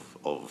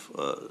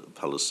of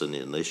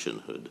Palestinian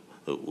nationhood,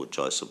 which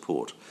I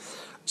support.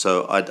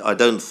 So I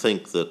don't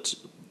think that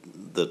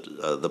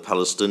the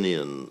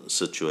Palestinian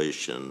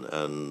situation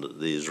and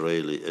the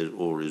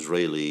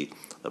Israeli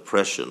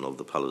oppression of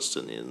the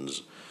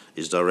Palestinians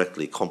is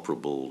directly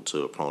comparable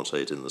to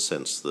apartheid in the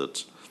sense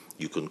that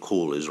you can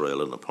call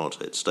Israel an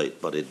apartheid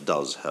state, but it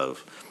does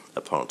have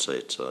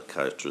apartheid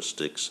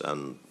characteristics,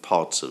 and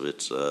parts of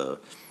it are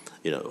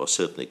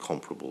certainly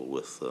comparable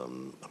with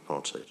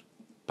apartheid.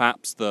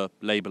 Perhaps the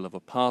label of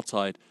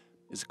apartheid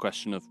is a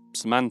question of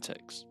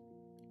semantics.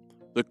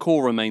 The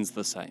core remains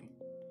the same.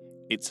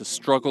 It's a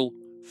struggle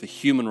for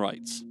human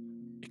rights,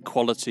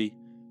 equality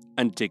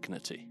and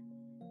dignity.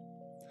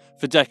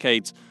 For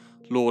decades,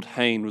 Lord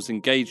Hayne was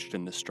engaged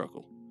in this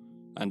struggle,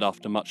 and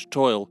after much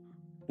toil,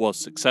 was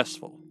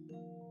successful.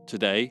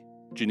 Today,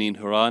 Jenin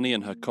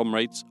and her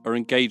comrades are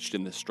engaged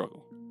in this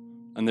struggle,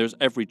 and there is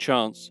every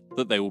chance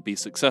that they will be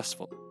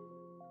successful.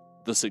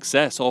 The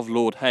success of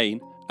Lord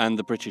Hayne and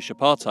the British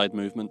apartheid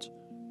movement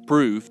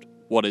proved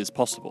what is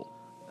possible.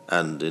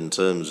 And in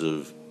terms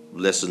of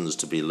lessons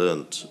to be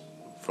learnt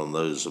from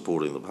those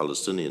supporting the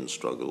Palestinian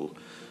struggle,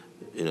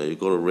 you've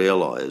got to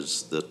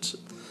realise that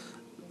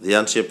the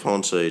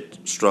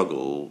anti-apartheid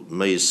struggle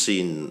may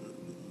seem,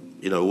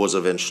 was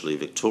eventually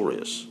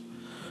victorious,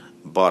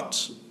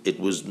 but it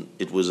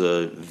was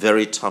a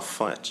very tough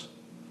fight,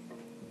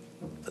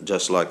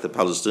 just like the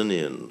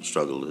Palestinian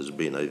struggle has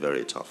been a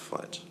very tough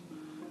fight.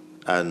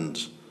 And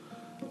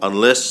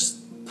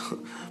unless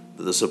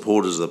the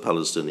supporters of the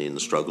Palestinian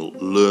struggle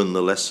learn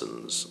the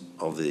lessons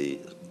of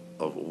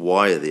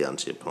why the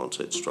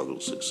anti-apartheid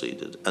struggle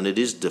succeeded, and it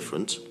is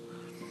different,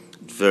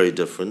 very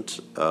different,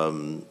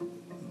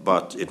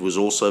 but it was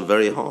also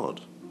very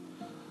hard.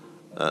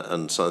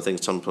 And so I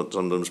think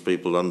sometimes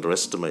people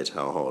underestimate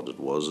how hard it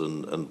was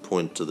and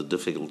point to the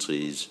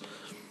difficulties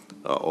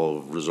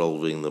of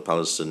resolving the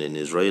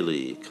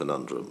Palestinian-Israeli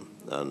conundrum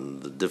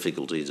and the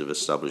difficulties of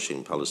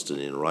establishing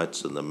Palestinian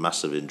rights and the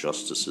massive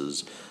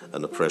injustices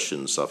and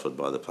oppression suffered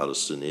by the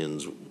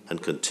Palestinians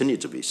and continue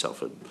to be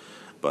suffered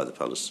by the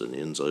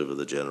Palestinians over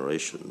the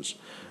generations.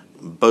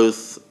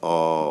 Both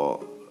are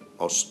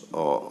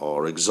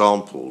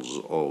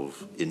examples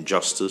of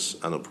injustice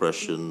and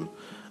oppression,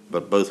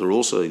 but both are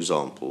also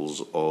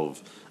examples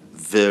of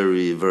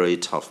very, very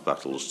tough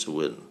battles to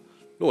win.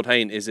 Lord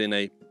Hayne is in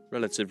a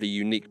relatively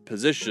unique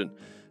position,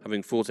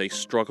 having fought a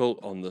struggle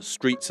on the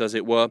streets, as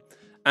it were,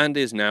 and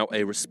is now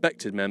a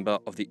respected member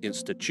of the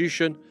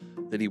institution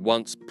that he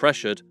once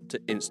pressured to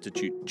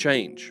institute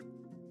change.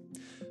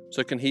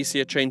 So can he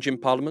see a change in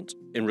Parliament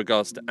in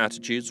regards to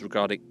attitudes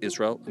regarding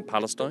Israel and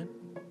Palestine?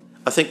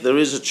 I think there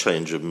is a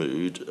change of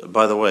mood.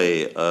 By the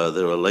way,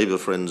 there are Labour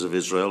Friends of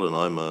Israel, and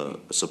I'm a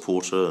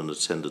supporter and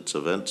attended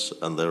events,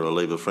 and there are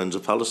Labour Friends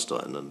of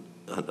Palestine, and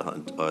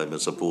I'm a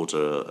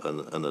supporter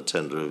and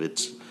attender of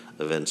its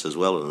events as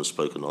well, and have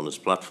spoken on its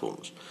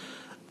platforms.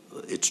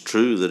 It's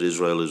true that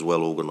Israel is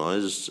well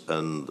organised,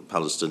 and the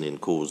Palestinian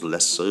cause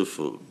less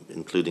so,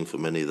 including for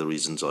many of the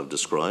reasons I've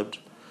described,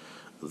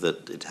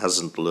 that it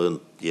hasn't learned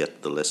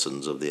yet the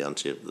lessons of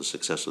the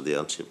success of the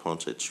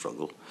anti-apartheid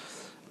struggle.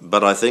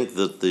 But I think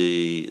that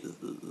the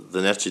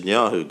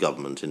Netanyahu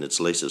government, in its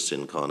latest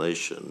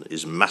incarnation,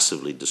 is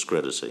massively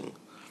discrediting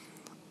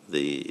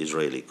the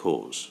Israeli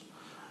cause.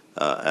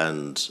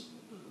 And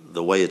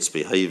the way it's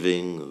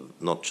behaving,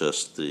 not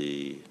just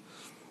the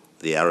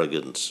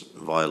arrogant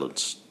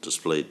violence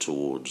displayed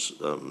towards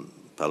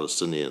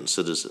Palestinian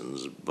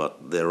citizens,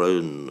 but their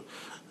own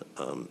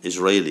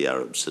Israeli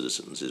Arab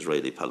citizens,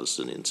 Israeli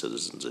Palestinian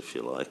citizens, if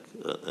you like,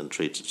 and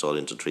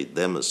starting to treat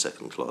them as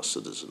second-class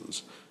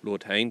citizens.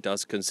 Lord Hayne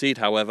does concede,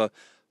 however,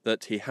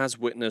 that he has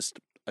witnessed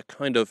a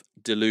kind of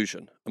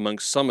delusion among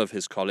some of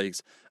his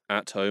colleagues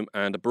at home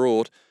and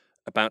abroad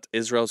about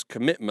Israel's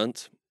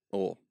commitment,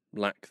 or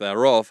lack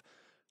thereof,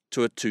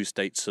 to a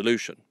two-state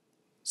solution,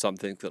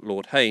 something that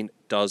Lord Hayne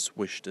does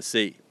wish to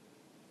see.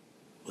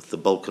 With the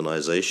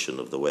balkanization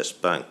of the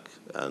West Bank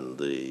and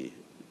the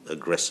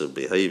aggressive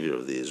behavior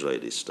of the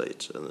Israeli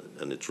state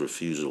and its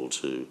refusal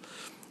to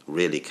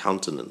really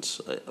countenance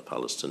a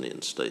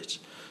Palestinian state,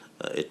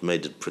 it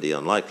made it pretty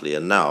unlikely.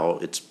 And now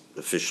it's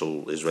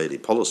official Israeli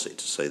policy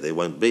to say there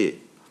won't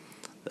be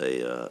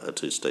a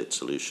two-state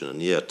solution.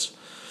 And yet,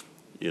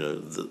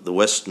 the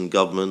Western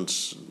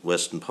governments,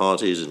 Western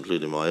parties,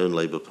 including my own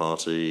Labour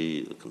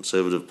Party, the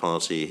Conservative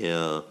Party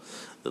here,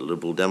 the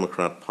Liberal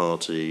Democrat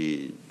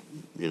Party,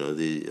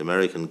 the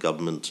American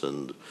government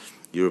and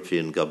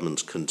European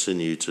governments and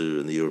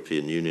the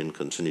European Union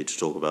continue to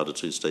talk about a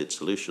two-state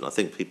solution. I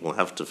think people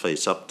have to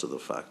face up to the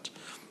fact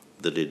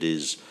that it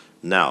is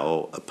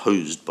now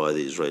opposed by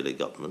the Israeli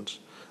government,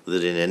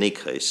 that in any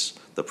case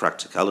the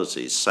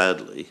practicalities,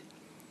 sadly,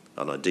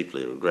 and I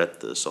deeply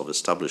regret this, of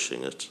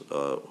establishing it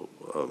are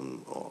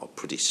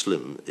pretty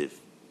slim,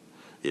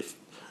 if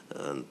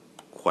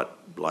quite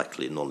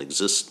likely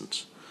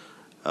non-existent.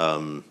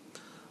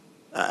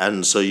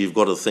 And so you've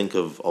got to think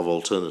of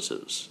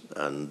alternatives.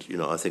 And,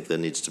 I think there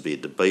needs to be a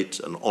debate,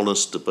 an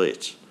honest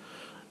debate,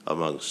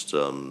 amongst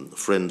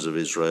friends of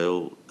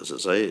Israel, as I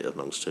say,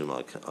 amongst whom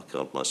I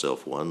count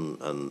myself one,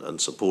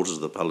 and supporters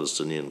of the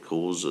Palestinian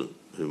cause, and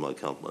whom I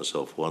count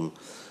myself one,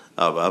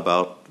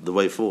 about the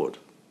way forward.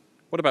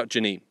 What about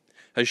Jenin?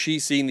 Has she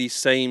seen the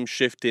same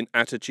shift in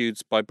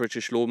attitudes by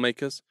British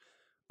lawmakers,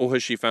 or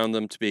has she found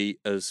them to be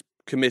as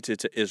committed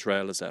to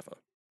Israel as ever?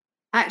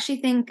 I actually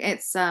think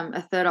it's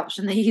a third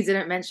option that you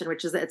didn't mention,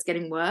 which is that it's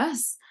getting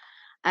worse.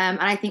 And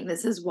I think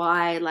this is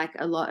why,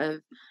 a lot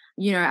of,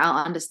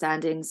 our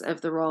understandings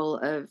of the role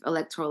of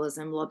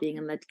electoralism, lobbying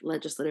and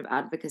legislative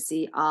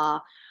advocacy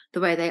are the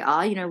way they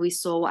are. We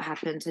saw what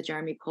happened to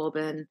Jeremy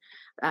Corbyn.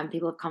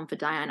 People have come for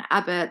Diana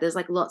Abbott. There's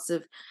lots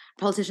of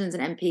politicians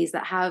and MPs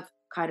that have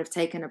kind of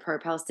taken a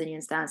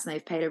pro-Palestinian stance, and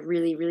they've paid a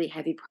really, really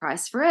heavy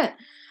price for it.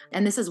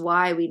 And this is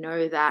why we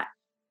know that,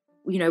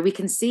 you know, we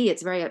can see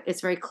it's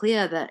very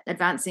clear that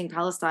advancing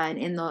Palestine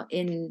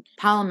in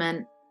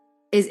Parliament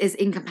is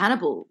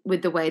incompatible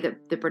with the way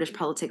that the British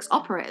politics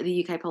operate,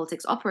 the UK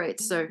politics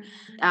operates. So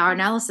our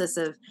analysis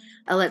of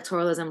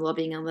electoralism,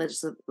 lobbying, and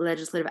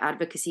legislative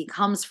advocacy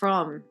comes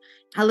from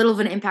how little of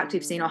an impact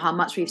we've seen, or how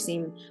much we've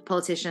seen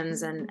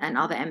politicians and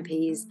other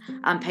MPs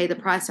pay the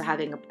price for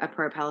having a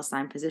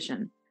pro-Palestine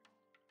position.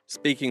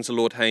 Speaking to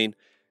Lord Hain,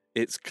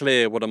 it's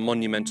clear what a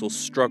monumental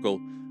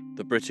struggle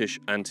the British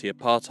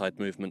anti-apartheid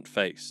movement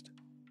faced.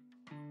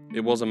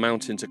 It was a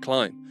mountain to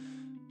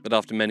climb, but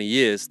after many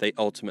years they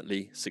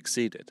ultimately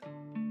succeeded.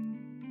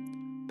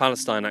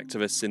 Palestine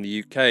activists in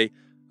the UK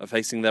are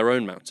facing their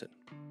own mountain.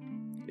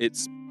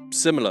 It's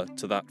similar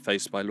to that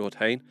faced by Lord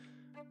Hain,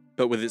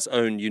 but with its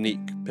own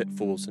unique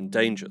pitfalls and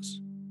dangers.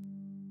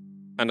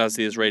 And as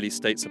the Israeli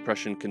state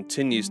suppression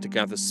continues to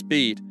gather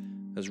speed,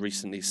 as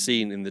recently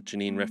seen in the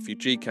Jenin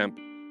refugee camp,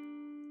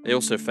 they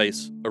also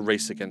face a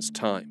race against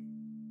time.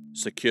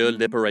 Secure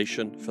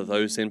liberation for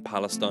those in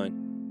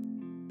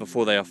Palestine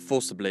before they are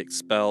forcibly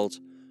expelled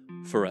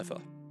forever.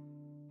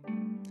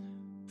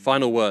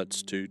 Final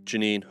words to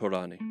Jenin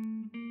Hourani.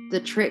 The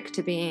trick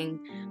to being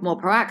more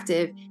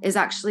proactive is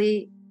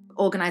actually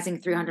organizing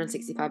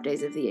 365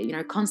 days of the year, you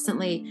know,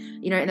 constantly.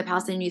 You know, in the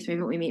Palestinian youth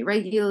movement, we meet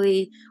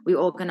regularly, we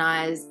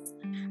organize,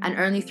 and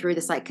only through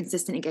this like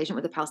consistent engagement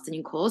with the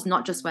Palestinian cause,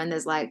 not just when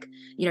there's like,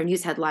 you know,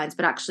 news headlines,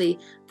 but actually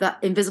the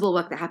invisible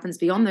work that happens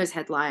beyond those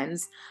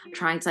headlines,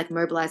 trying to like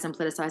mobilize and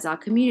politicize our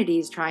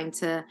communities, trying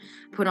to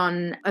put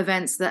on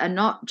events that are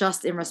not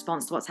just in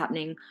response to what's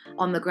happening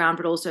on the ground,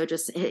 but also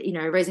just, you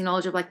know, raising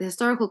knowledge of like the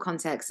historical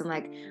context and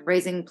like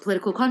raising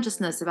political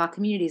consciousness of our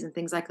communities and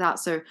things like that.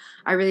 So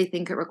I really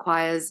think it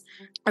requires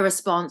a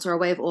response or a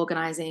way of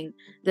organizing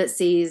that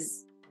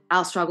sees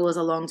our struggle as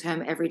a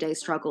long-term, everyday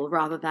struggle,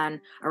 rather than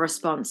a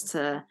response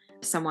to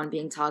someone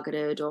being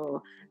targeted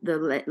or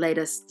the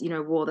latest, you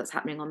know, war that's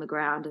happening on the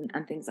ground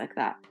and things like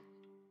that.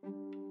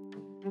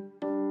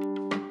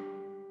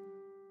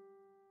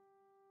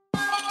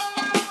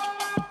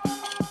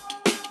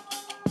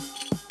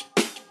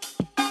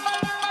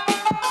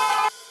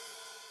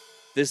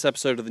 This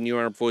episode of The New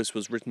Arab Voice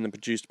was written and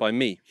produced by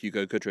me,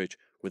 Hugo Goodridge,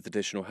 with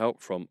additional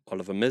help from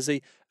Oliver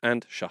Mizzi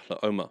and Shahla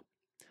Omar.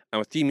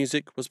 Our theme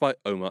music was by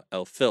Omar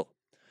El Fil.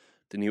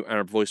 The New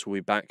Arab Voice will be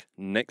back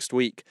next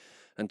week.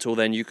 Until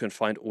then, you can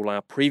find all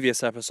our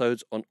previous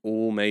episodes on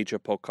all major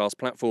podcast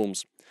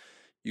platforms.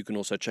 You can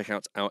also check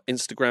out our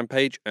Instagram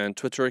page and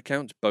Twitter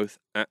account, both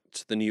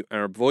at The New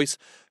Arab Voice,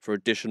 for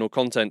additional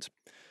content.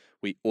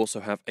 We also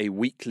have a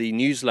weekly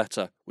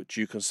newsletter, which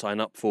you can sign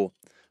up for.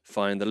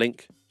 Find the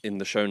link in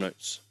the show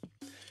notes.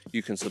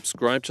 You can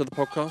subscribe to the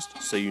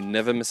podcast so you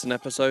never miss an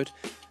episode,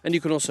 and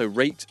you can also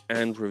rate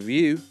and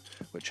review,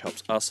 which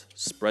helps us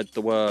spread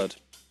the word.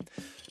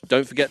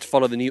 Don't forget to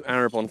follow The New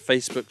Arab on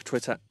Facebook,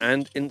 Twitter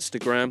and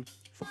Instagram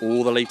for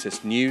all the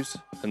latest news,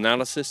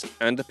 analysis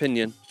and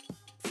opinion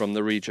from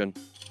the region.